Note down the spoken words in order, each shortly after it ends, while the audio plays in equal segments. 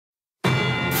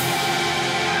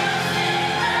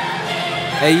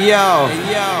Hey yo,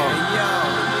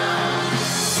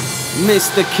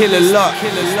 Mr. Killa Lot,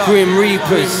 Grim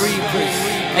Reaperz.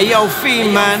 Hey yo,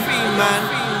 Fiend man,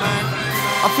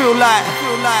 I feel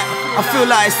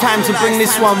like it's time to bring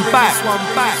this one back.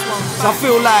 I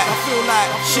feel like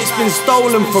shit's been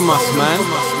stolen from us, man.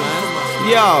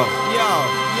 Yo,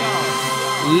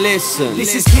 listen.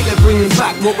 This is Killa bringing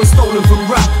back what was stolen from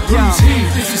rap. Who's he?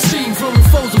 This is seen from the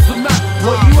foes of the map.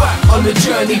 What you at? On the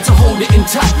journey to hold it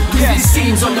intact. This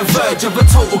scene's on the verge of a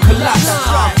total collapse.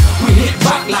 We hit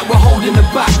back like we're holding it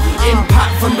back.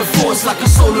 Impact from the force like a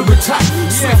solar attack.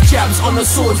 Swift jabs on the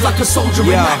swords like a soldier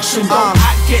in action. Don't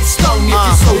act, get stung if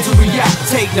you're slow to react.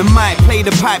 Take the mic, play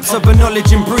the pipes of a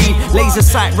knowledge and breed. Laser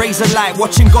sight, razor light,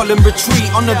 watching Golem retreat.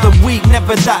 Honor the weak,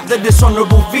 never that, the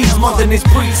dishonourable thieves. Modernist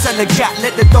breed, sell a gat,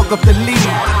 let the dog off the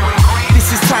lead.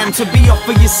 This is time to be off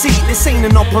of your seat. This ain't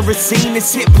an opera scene,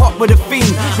 it's hip-hop with a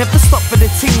theme. Never stop for the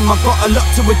team, I got a lot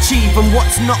to achieve. And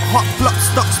what's not hot, flop,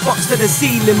 stock, spots to the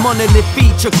ceiling. Monolith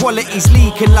feature, qualities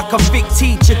leaking like a thick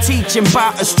teacher. Teaching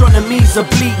about astronomies,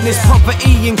 obliqueness,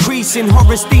 poverty increasing.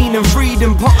 Horace, and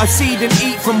freedom, pot a seed and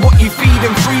eat from what you feed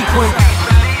and frequent.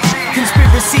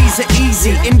 Conspiracies are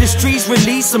easy, industries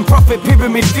release and profit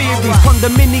pyramid theories.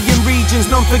 Condominium regions,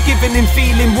 non-forgiving in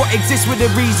feeling what exists with the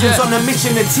reasons on a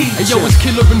mission to teach. Hey, yo, it's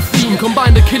Killa and Theme,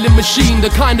 combined a killing machine. The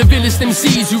kind of illest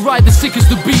MCs who ride the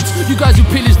sickest of beats. You guys who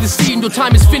pillage the scene, your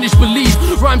time is finished, believe.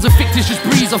 Rhymes are fictitious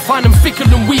breeze, I find them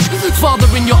fickle and weak. Father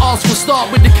in your arse will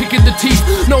start with the kick in the teeth.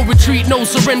 No retreat, no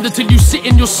surrender till you sit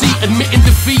in your seat. Admitting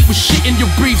defeat with shit in your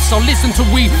briefs. So listen to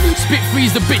we spit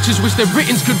freeze the bitches which their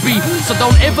writtens could be. So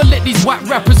don't ever let these whack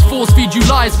rappers force feed you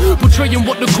lies, portraying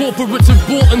what the corporates have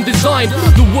bought and designed.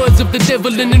 The words of the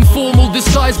devil in informal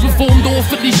disguise, performed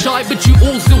awfully shy, but you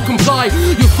all still comply.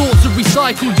 Your thoughts are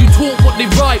recycled, you talk what they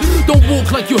write. Don't walk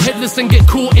like you're headless and get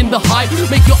caught in the hype.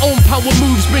 Make your own power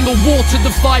moves, bring a war to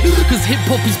the fight, cause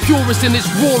hip-hop is purest in its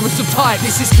rawest of type.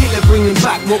 This is Killa bringing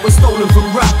back what was stolen from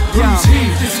rap. Who's he?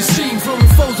 This is seen from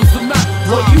the foes of the map.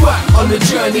 What you at? On the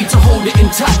journey to hold it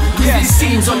intact. This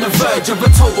scene's on the verge of a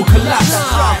total collapse.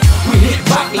 We hit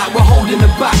back like we're holding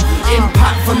it back.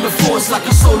 Impact from the force like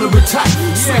a solar attack.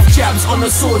 Swift jabs on the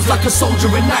swords like a soldier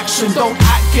in action. Don't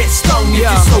act, get stung if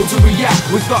you're slow to react.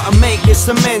 We've gotta make this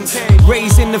immense.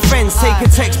 Raising the fence, take a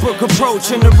textbook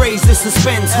approach and erase the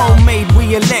suspense. Homemade,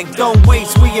 we elect, don't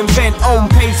waste, we invent. Own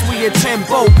pace, we attempt,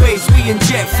 bold base, we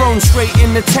inject. Thrown straight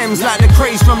in the Thames like the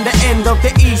craze from the end of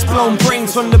the east. Blown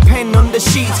brains from the pen on the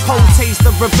sheets. Cold taste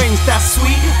of revenge, that's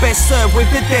sweet. Best served with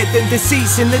the dead and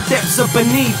deceased in the depths of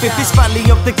beneath. If this valley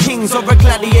of the kings or a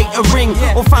gladiator ring,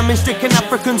 or famine-stricken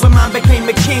Africans when man became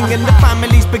a king and the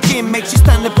families begin, makes you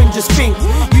stand up and just think.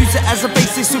 Use it as a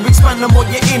basis to expand on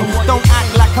what you're in. Don't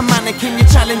act like a mannequin,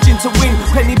 you're challenging to win.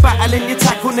 Plenty battle in your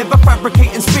tackle, never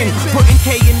fabricate and spin. Putting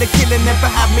K in the killer, never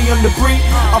have me on the brink.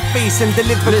 I'll face and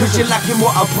deliver cause you're lacking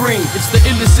what I bring. It's the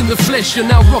illest in the flesh, you're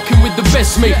now rocking with the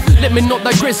best, mate. Let me not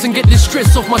digress and get this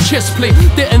stress off my chest plate.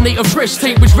 Detonate a fresh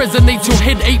tape which resonates your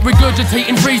headache.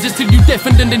 Regurgitating phrases till you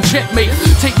deafened and then checkmate.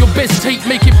 Take your best tape,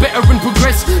 make it better and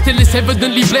progress till it's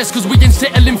evidently blessed, cause we ain't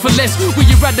settling for less. We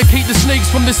eradicate the snakes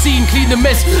from the scene, clean the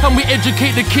mess, and we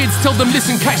educate the kids, tell them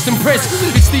listen, catch them press.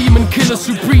 It's the Demon Killer,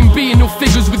 supreme being, no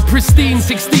figures with pristine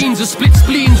 16s or split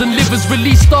spleens and livers.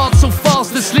 Release starts so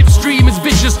fast, the slipstream is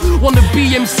vicious. One of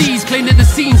BMCs claim that the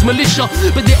scene's militia,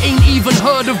 but they ain't even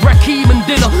heard of Rakim and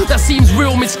Dilla. That seems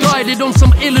real misguided on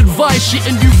some ill-advised shit,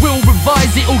 and you will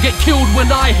revise it or get killed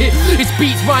when I hit. It's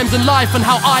beats, rhymes and life and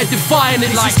how I define it.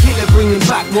 This is Killa bringing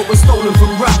back what was stolen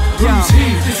from rap. Who's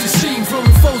he? This is seen from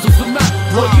the foes of the map.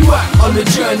 What you at? On the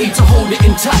journey to hold it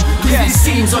intact. This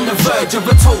scene's on the verge of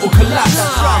a total collapse.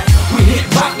 We hit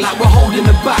back like we're holding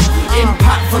it back.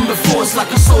 Impact from the force like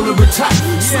a solar attack.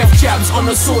 Swift jabs on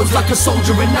the swords like a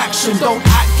soldier in action. Don't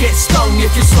act, get stung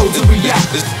if you're slow to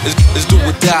react. Let's do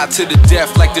or die to the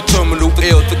death like the terminal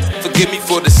ill. Forgive me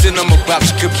for the sin I'm about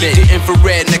to commit. The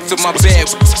infrared next to my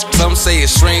bed. Some say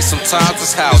it's strange, sometimes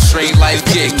it's how strange life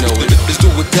gets. Let's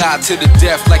do or die to the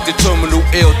death like the terminal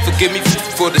ill. Forgive me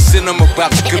for the sin I'm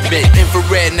about to commit.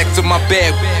 Infrared next to my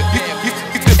bed.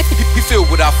 You feel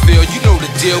what I feel, you know the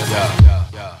deal.